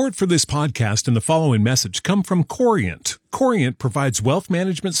Support for this podcast and the following message come from Corient. Corient provides wealth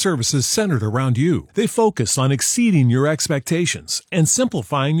management services centered around you. They focus on exceeding your expectations and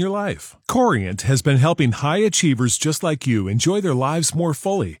simplifying your life. Corient has been helping high achievers just like you enjoy their lives more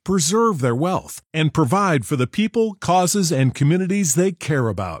fully, preserve their wealth, and provide for the people, causes, and communities they care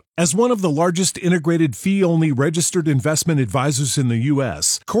about. As one of the largest integrated fee-only registered investment advisors in the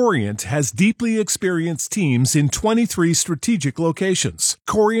U.S., Corient has deeply experienced teams in 23 strategic locations.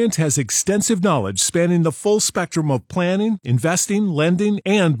 Corient has extensive knowledge spanning the full spectrum of planning, investing, lending,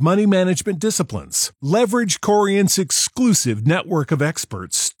 and money management disciplines. Leverage Corient's exclusive network of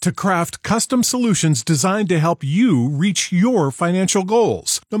experts to craft custom solutions designed to help you reach your financial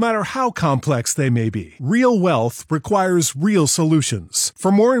goals, no matter how complex they may be. Real wealth requires real solutions.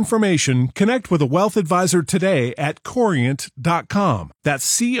 For more information, connect with a wealth advisor today at Corient.com.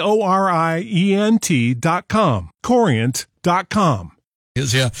 That's Corient.com. Corient.com.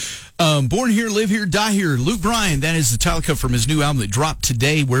 Born Here, Live Here, Die Here. Luke Bryan, that is the title cut from his new album that dropped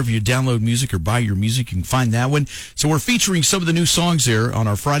today. Wherever you download music or buy your music, you can find that one. So we're featuring some of the new songs there on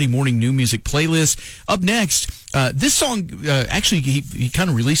our Friday morning new music playlist. Up next, this song, actually, he kind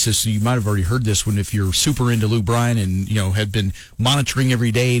of released this, so you might have already heard this one if you're super into Luke Bryan and, had been monitoring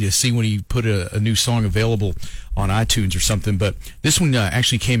every day to see when he put a new song available on iTunes or something. But this one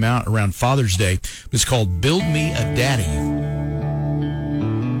actually came out around Father's Day. It's called Build Me a Daddy.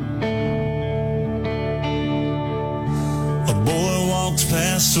 A boy walks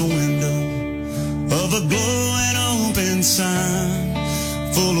past the window of a glowing open sign,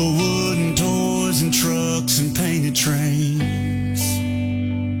 full of wooden toys and trucks and painted trains.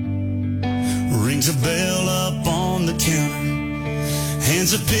 Rings a bell up on the counter,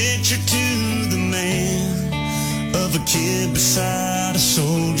 hands a picture to the man of a kid beside a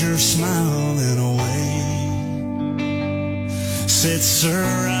soldier smiling away. Said, sir,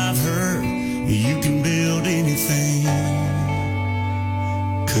 I've heard you can build anything.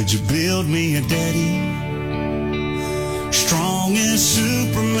 Could you build me a daddy? Strong as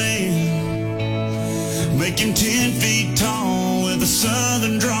Superman, make him 10 feet tall with a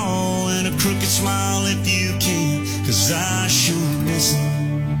southern drawl and a crooked smile if you can, 'cause I sure miss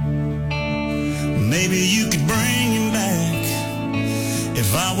him. Maybe you could bring him back.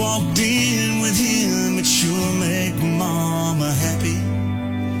 If I walked in with him, it'd sure make mama happy.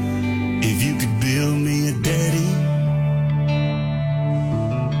 If you could build me a daddy.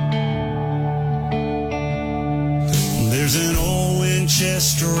 There's an old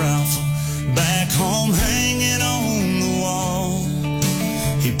Winchester rifle back home hanging on the wall.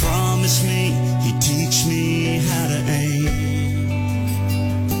 He promised me he'd teach me how to aim.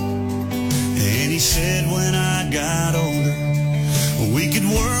 And he said when I got older, we could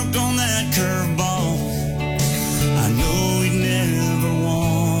work on that curveball. I know he'd never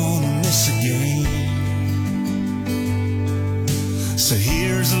want to miss a game. So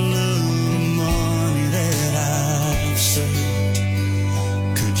here's a little money that I've saved.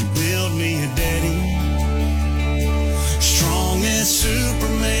 Could you build me a daddy? Strong as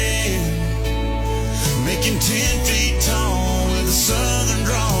Superman, make him 10 feet tall with a southern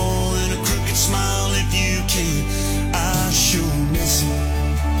drawl and a crooked smile if you can. I sure miss him.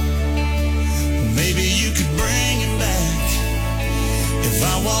 Maybe you could bring him back. If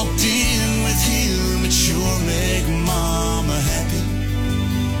I walked in with him, it'd sure make mama happy.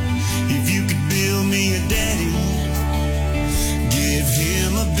 If you could build me a daddy, give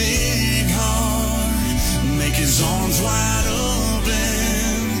him a big heart, make his arms wide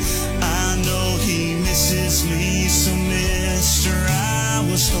open. I know he misses me, so mister, I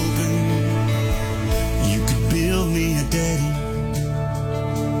was hoping you could build me a daddy.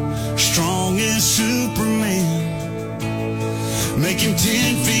 Strong as Superman, make him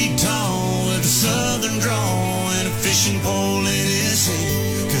 10 feet tall with a southern drawl and a fishing pole in his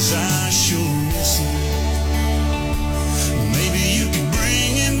hand, 'cause I sure miss him. Maybe you could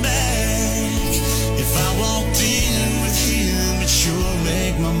bring him back. If I walked in with him, it'd sure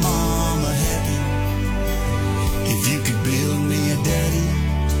make my mama happy. If you could build me a daddy.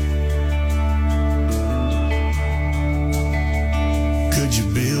 Could you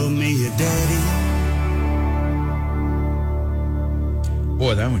build me a daddy?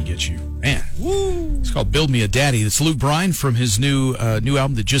 Boy, that one gets you. Man. Woo. It's called Build Me a Daddy. It's Luke Bryan from his new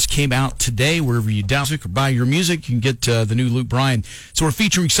album that just came out today. Wherever you download music or buy your music, you can get the new Luke Bryan. So we're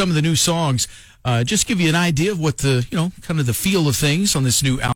featuring some of the new songs. Just to give you an idea of what the, kind of the feel of things on this new album.